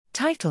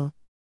Title: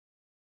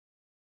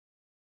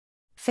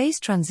 Phase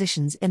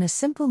transitions in a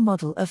simple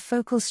model of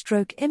focal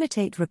stroke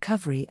imitate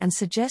recovery and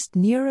suggest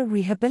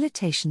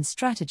neurorehabilitation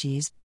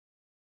strategies.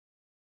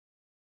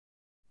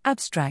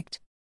 Abstract: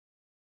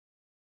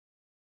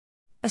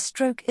 A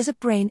stroke is a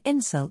brain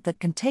insult that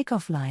can take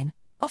offline,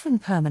 often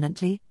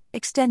permanently,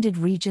 extended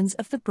regions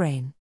of the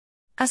brain.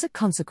 As a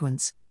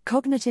consequence,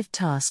 cognitive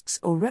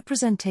tasks or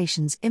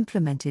representations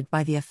implemented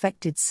by the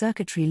affected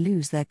circuitry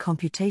lose their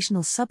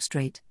computational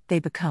substrate, they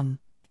become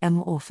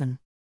amorphan.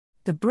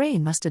 The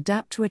brain must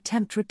adapt to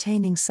attempt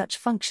retaining such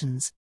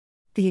functions.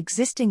 The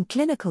existing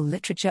clinical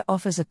literature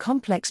offers a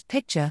complex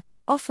picture,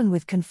 often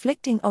with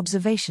conflicting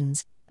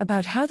observations,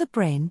 about how the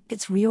brain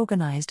gets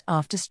reorganized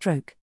after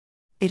stroke.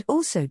 It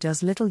also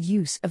does little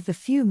use of the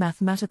few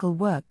mathematical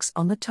works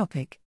on the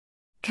topic.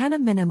 Can a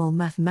minimal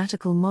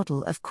mathematical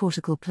model of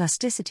cortical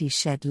plasticity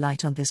shed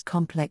light on this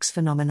complex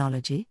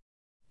phenomenology?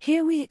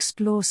 Here we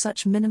explore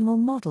such minimal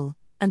model,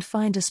 and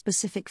find a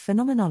specific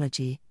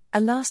phenomenology, a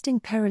lasting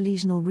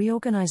perilesional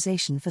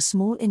reorganization for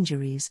small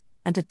injuries,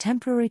 and a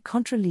temporary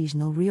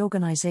contralesional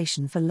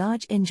reorganization for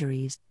large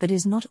injuries that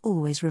is not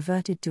always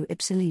reverted to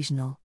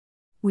ipsilesional.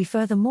 We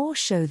furthermore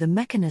show the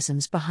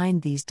mechanisms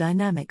behind these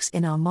dynamics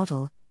in our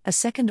model, a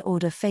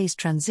second-order phase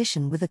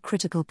transition with a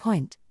critical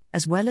point,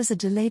 as well as a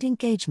delayed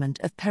engagement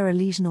of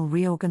perilesional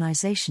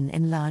reorganization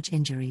in large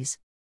injuries.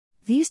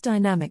 These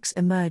dynamics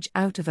emerge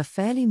out of a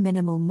fairly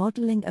minimal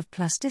modeling of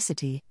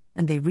plasticity,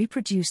 and they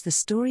reproduce the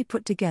story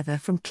put together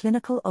from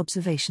clinical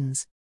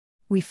observations.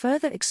 We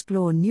further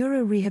explore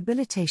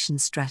neurorehabilitation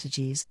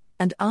strategies,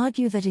 and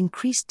argue that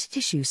increased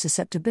tissue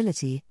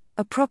susceptibility,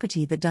 a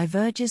property that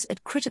diverges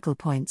at critical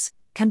points,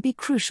 can be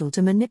crucial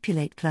to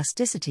manipulate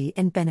plasticity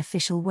in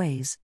beneficial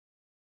ways.